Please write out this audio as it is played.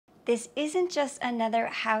This isn't just another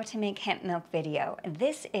how to make hemp milk video.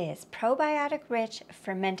 This is probiotic-rich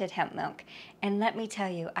fermented hemp milk. And let me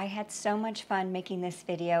tell you, I had so much fun making this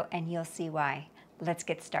video and you'll see why. Let's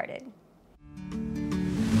get started.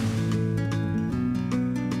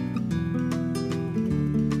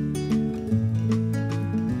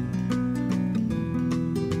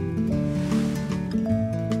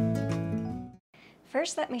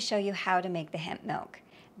 First, let me show you how to make the hemp milk.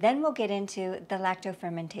 Then we'll get into the lacto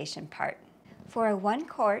fermentation part. For a 1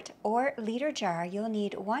 quart or liter jar, you'll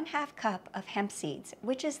need 1/2 cup of hemp seeds,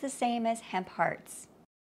 which is the same as Hemp Hearts.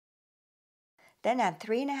 Then add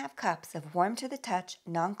 3½ cups of warm to the touch,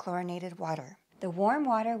 non-chlorinated water. The warm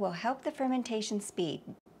water will help the fermentation speed.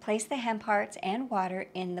 Place the Hemp Hearts and water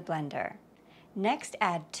in the blender. Next,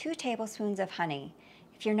 add 2 tablespoons of honey.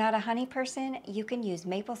 If you're not a honey person, you can use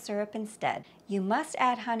maple syrup instead. You must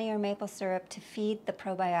add honey or maple syrup to feed the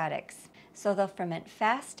probiotics, so they'll ferment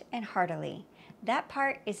fast and heartily. That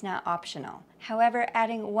part is not optional. However,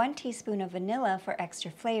 adding 1 teaspoon of vanilla for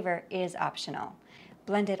extra flavor is optional.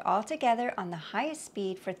 Blend it all together on the highest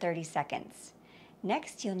speed for 30 seconds.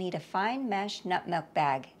 Next, you'll need a fine mesh nut milk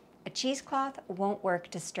bag. A cheesecloth won't work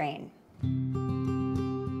to strain.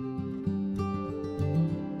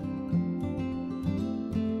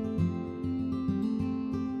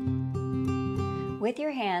 With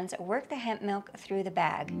your hands, work the hemp milk through the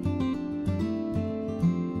bag.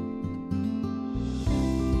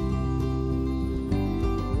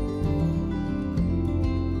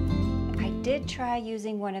 I did try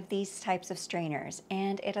using one of these types of strainers,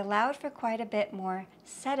 and it allowed for quite a bit more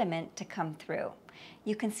sediment to come through.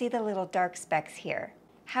 You can see the little dark specks here.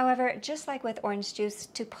 However, just like with orange juice,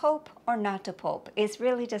 to pulp or not to pulp is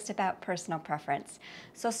really just about personal preference.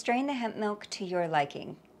 So strain the hemp milk to your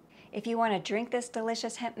liking. If you want to drink this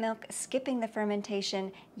delicious hemp milk, skipping the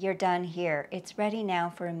fermentation, you're done here. It's ready now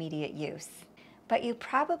for immediate use. But you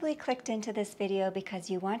probably clicked into this video because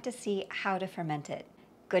you want to see how to ferment it.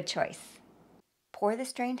 Good choice. Pour the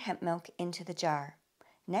strained hemp milk into the jar.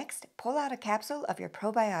 Next, pull out a capsule of your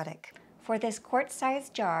probiotic. For this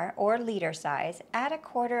quart-sized jar or liter size, add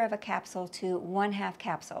 1/4 of a capsule to 1/2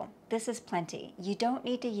 capsule. This is plenty. You don't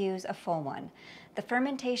need to use a full one. The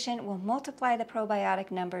fermentation will multiply the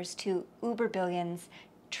probiotic numbers to uber billions,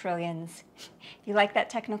 trillions. You like that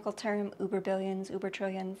technical term, uber billions, uber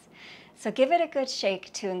trillions? So give it a good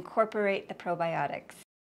shake to incorporate the probiotics.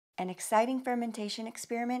 An exciting fermentation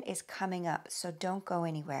experiment is coming up, so don't go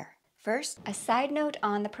anywhere. First, a side note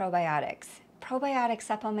on the probiotics. Probiotic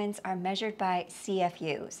supplements are measured by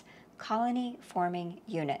CFUs, colony-forming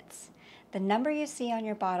units. The number you see on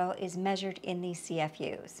your bottle is measured in these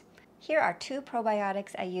CFUs. Here are 2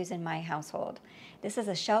 probiotics I use in my household. This is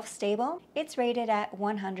a shelf-stable. It's rated at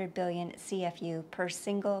 100 billion CFU per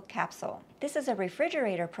single capsule. This is a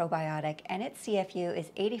refrigerator probiotic, and its CFU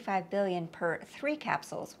is 85 billion per 3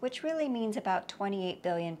 capsules, which really means about 28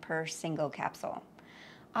 billion per single capsule.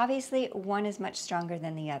 Obviously, one is much stronger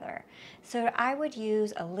than the other. So I would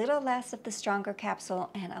use a little less of the stronger capsule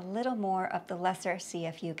and a little more of the lesser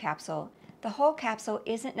CFU capsule. The whole capsule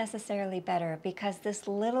isn't necessarily better because this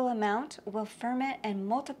little amount will ferment and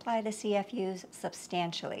multiply the CFUs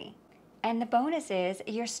substantially. And the bonus is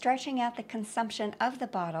you're stretching out the consumption of the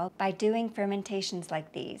bottle by doing fermentations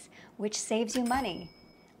like these, which saves you money.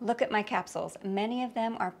 Look at my capsules. Many of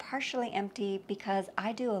them are partially empty because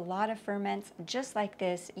I do a lot of ferments just like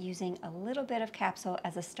this using a little bit of capsule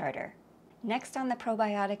as a starter. Next on the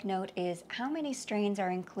probiotic note is how many strains are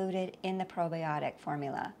included in the probiotic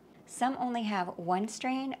formula. Some only have 1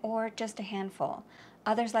 strain or just a handful.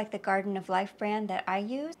 Others, like the Garden of Life brand that I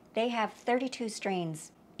use, they have 32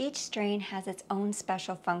 strains. Each strain has its own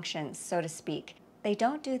special functions, so to speak. They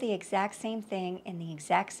don't do the exact same thing in the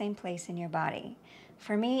exact same place in your body.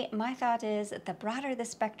 For me, my thought is the broader the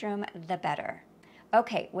spectrum, the better.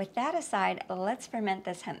 Okay, with that aside, let's ferment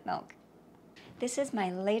this hemp milk. This is my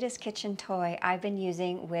latest kitchen toy I've been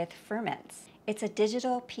using with ferments. It's a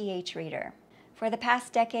digital pH reader. For the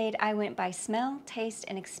past decade, I went by smell, taste,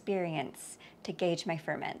 and experience to gauge my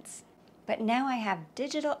ferments. But now I have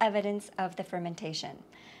digital evidence of the fermentation.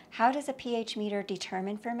 How does a pH meter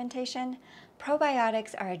determine fermentation?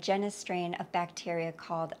 Probiotics are a genus strain of bacteria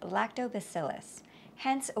called lactobacillus.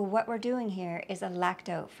 Hence, what we're doing here is a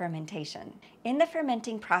lacto fermentation. In the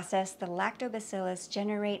fermenting process, the lactobacillus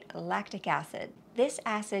generate lactic acid. This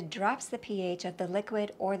acid drops the pH of the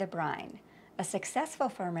liquid or the brine. A successful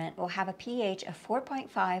ferment will have a pH of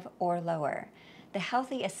 4.5 or lower. The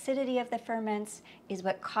healthy acidity of the ferments is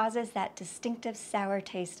what causes that distinctive sour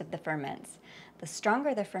taste of the ferments. The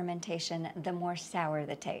stronger the fermentation, the more sour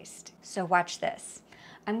the taste. So watch this.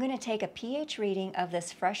 I'm going to take a pH reading of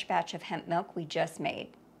this fresh batch of hemp milk we just made.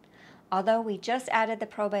 Although we just added the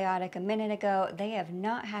probiotic a minute ago, they have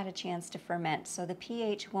not had a chance to ferment, so the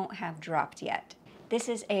pH won't have dropped yet. This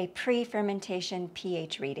is a pre-fermentation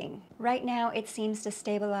pH reading. Right now it seems to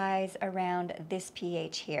stabilize around this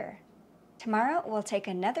pH here. Tomorrow we'll take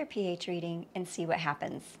another pH reading and see what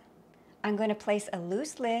happens. I'm going to place a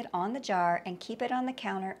loose lid on the jar and keep it on the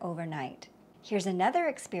counter overnight. Here's another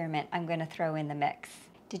experiment I'm going to throw in the mix.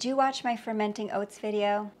 Did you watch my fermenting oats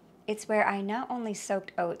video? It's where I not only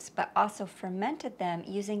soaked oats, but also fermented them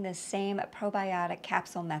using the same probiotic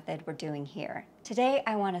capsule method we're doing here. Today,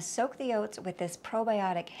 I want to soak the oats with this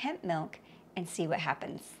probiotic hemp milk and see what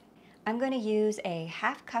happens. I'm going to use a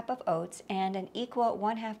half cup of oats and an equal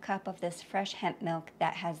 1/2 cup of this fresh hemp milk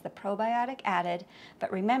that has the probiotic added,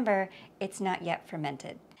 but remember, it's not yet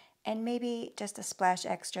fermented. And maybe just a splash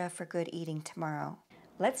extra for good eating tomorrow.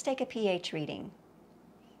 Let's take a pH reading.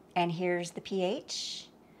 And here's the pH.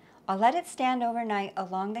 I'll let it stand overnight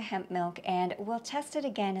along the hemp milk and we'll test it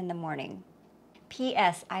again in the morning.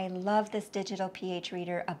 P.S. I love this digital pH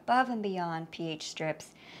reader above and beyond pH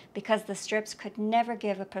strips because the strips could never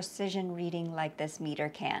give a precision reading like this meter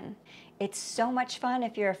can. It's so much fun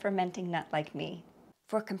if you're a fermenting nut like me.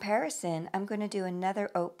 For comparison, I'm going to do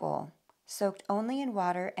another oat bowl, soaked only in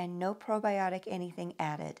water and no probiotic anything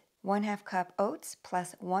added. 1/2 cup oats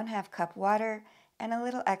plus 1/2 cup water and a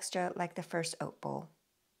little extra like the first oat bowl.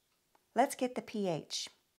 Let's get the pH.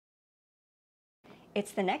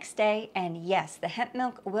 It's the next day, and yes, the hemp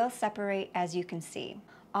milk will separate as you can see.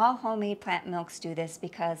 All homemade plant milks do this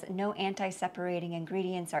because no anti-separating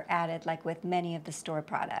ingredients are added like with many of the store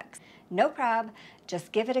products. No prob,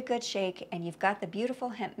 just give it a good shake and you've got the beautiful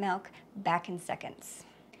hemp milk back in seconds.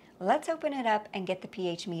 Let's open it up and get the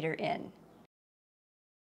pH meter in.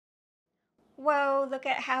 Whoa, look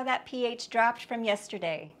at how that pH dropped from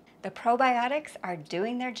yesterday. The probiotics are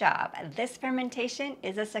doing their job. This fermentation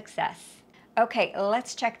is a success. Okay,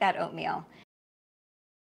 let's check that oatmeal.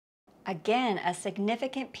 Again, a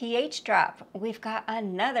significant pH drop. We've got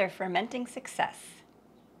another fermenting success.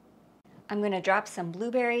 I'm going to drop some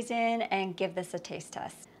blueberries in and give this a taste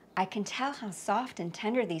test. I can tell how soft and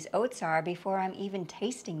tender these oats are before I'm even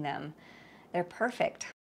tasting them. They're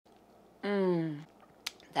perfect.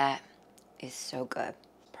 That is so good.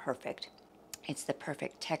 Perfect. It's the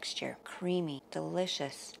perfect texture. Creamy,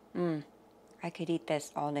 delicious. I could eat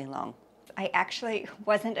this all day long. I actually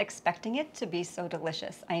wasn't expecting it to be so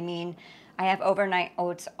delicious. I mean, I have overnight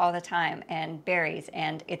oats all the time and berries,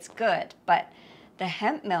 and it's good, but the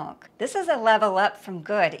hemp milk, this is a level up from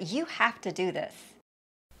good. You have to do this.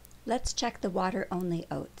 Let's check the water-only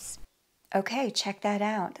oats. Okay, check that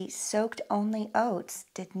out. The soaked-only oats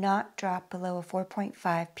did not drop below a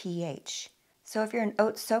 4.5 pH. So if you're an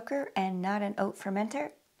oat soaker and not an oat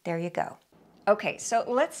fermenter, there you go. Okay, so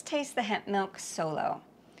let's taste the hemp milk solo.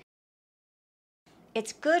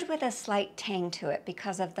 It's good with a slight tang to it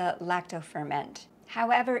because of the lacto ferment.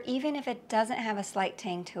 However, even if it doesn't have a slight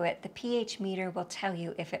tang to it, the pH meter will tell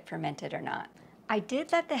you if it fermented or not. I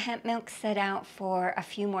did let the hemp milk sit out for a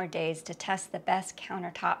few more days to test the best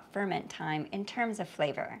countertop ferment time in terms of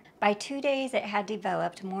flavor. By 2 days, it had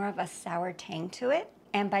developed more of a sour tang to it.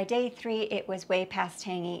 And by day 3, it was way past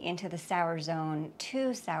tangy into the sour zone,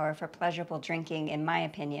 too sour for pleasurable drinking in my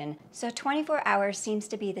opinion. So 24 hours seems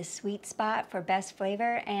to be the sweet spot for best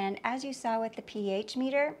flavor, and as you saw with the pH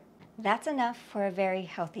meter, that's enough for a very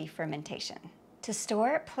healthy fermentation. To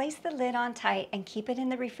store, place the lid on tight and keep it in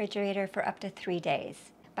the refrigerator for up to 3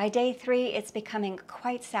 days. By day 3, it's becoming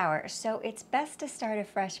quite sour, so it's best to start a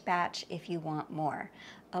fresh batch if you want more.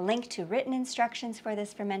 A link to written instructions for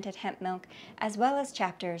this fermented hemp milk, as well as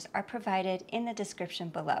chapters, are provided in the description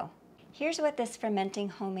below. Here's what this fermenting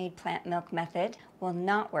homemade plant milk method will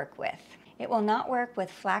not work with. It will not work with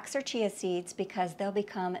flax or chia seeds because they'll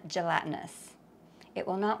become gelatinous. It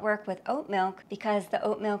will not work with oat milk because the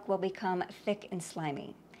oat milk will become thick and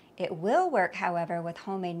slimy. It will work, however, with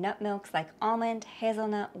homemade nut milks like almond,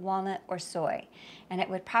 hazelnut, walnut, or soy, and it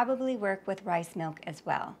would probably work with rice milk as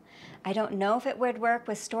well. I don't know if it would work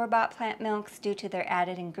with store-bought plant milks due to their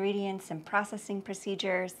added ingredients and processing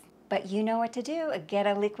procedures, but you know what to do. Get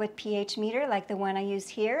a liquid pH meter like the one I use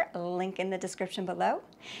here, link in the description below,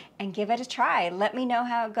 and give it a try. Let me know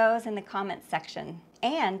how it goes in the comments section.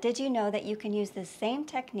 And did you know that you can use the same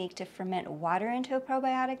technique to ferment water into a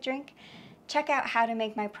probiotic drink? Check out how to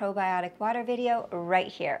make my probiotic water video right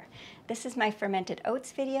here. This is my fermented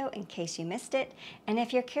oats video in case you missed it. And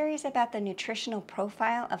if you're curious about the nutritional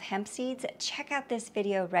profile of hemp seeds, check out this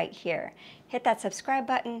video right here. Hit that subscribe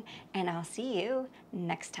button and I'll see you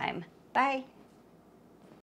next time. Bye.